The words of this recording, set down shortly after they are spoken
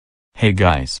Hey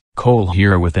guys, Cole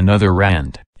here with another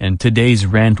rant, and today's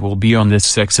rant will be on this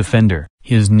sex offender.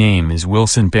 His name is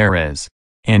Wilson Perez.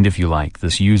 And if you like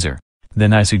this user,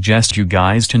 then I suggest you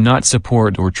guys to not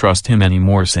support or trust him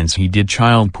anymore since he did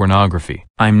child pornography.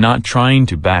 I'm not trying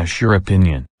to bash your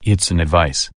opinion, it's an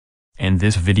advice. And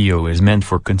this video is meant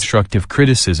for constructive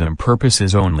criticism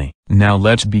purposes only. Now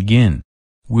let's begin.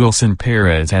 Wilson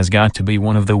Perez has got to be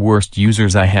one of the worst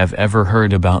users I have ever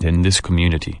heard about in this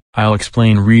community. I'll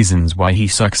explain reasons why he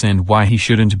sucks and why he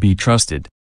shouldn't be trusted.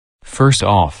 First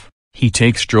off, he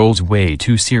takes trolls way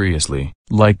too seriously.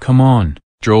 Like, come on,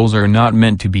 trolls are not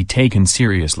meant to be taken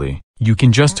seriously, you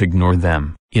can just ignore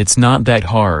them, it's not that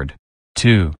hard.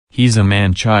 2. He's a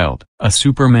man-child, a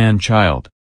Superman child.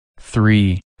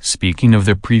 3. Speaking of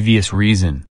the previous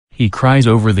reason, he cries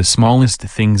over the smallest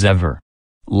things ever.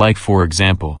 Like for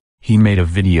example, he made a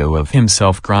video of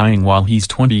himself crying while he's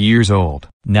 20 years old.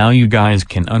 Now you guys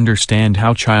can understand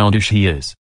how childish he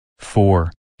is.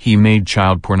 4. He made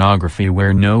child pornography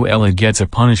where Noella gets a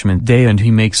punishment day and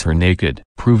he makes her naked,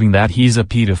 proving that he's a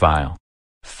pedophile.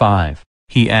 5.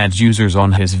 He adds users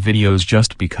on his videos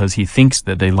just because he thinks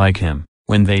that they like him,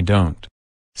 when they don't.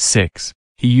 6.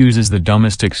 He uses the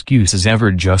dumbest excuses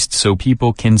ever just so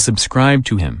people can subscribe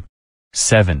to him.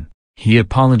 7. He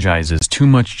apologizes too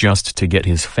much just to get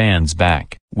his fans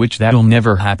back, which that'll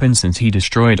never happen since he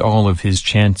destroyed all of his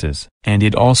chances, and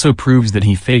it also proves that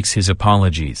he fakes his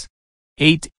apologies.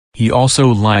 8. He also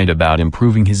lied about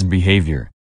improving his behavior.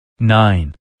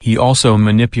 9. He also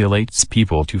manipulates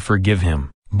people to forgive him,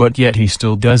 but yet he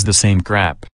still does the same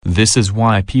crap. This is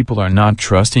why people are not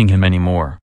trusting him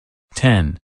anymore.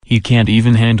 10. He can't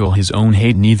even handle his own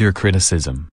hate neither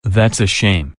criticism. That's a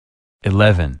shame.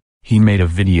 11. He made a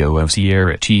video of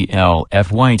Sierra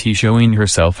TLFYT showing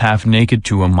herself half-naked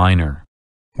to a minor,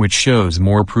 which shows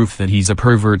more proof that he's a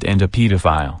pervert and a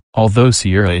pedophile, although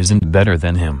Sierra isn't better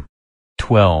than him.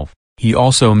 12. He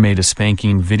also made a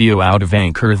spanking video out of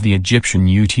Anchor the Egyptian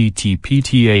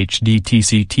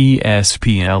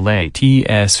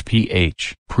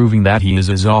UTTPTHDTCTSPLATSPH, proving that he is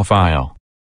a zoophile.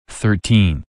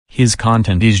 13. His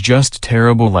content is just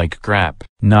terrible like crap,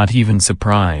 not even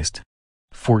surprised.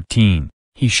 14.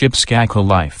 He ships Cackle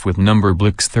Life with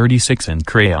Numberblix 36 and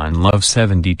Crayon Love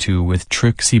 72 with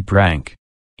Trixie Prank.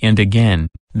 And again,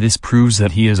 this proves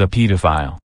that he is a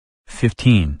pedophile.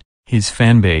 15. His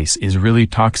fanbase is really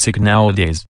toxic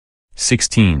nowadays.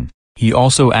 16. He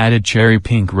also added Cherry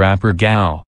Pink Rapper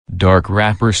Gal, Dark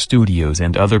Rapper Studios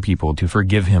and other people to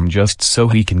forgive him just so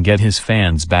he can get his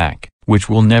fans back, which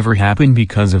will never happen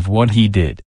because of what he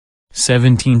did.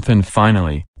 17th and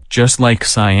finally, just like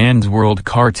Cyan's World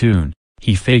cartoon,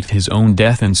 he faked his own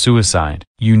death and suicide.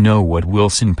 You know what,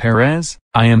 Wilson Perez?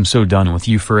 I am so done with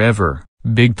you forever,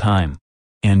 big time.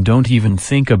 And don't even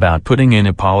think about putting an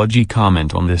apology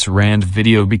comment on this rant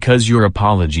video because your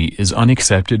apology is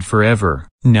unaccepted forever.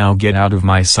 Now get out of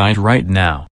my sight right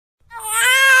now.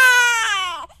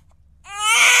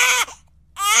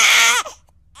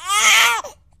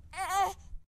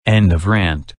 End of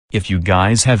rant. If you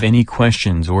guys have any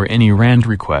questions or any rant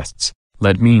requests,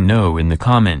 let me know in the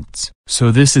comments. So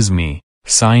this is me,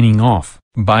 signing off.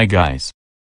 Bye guys.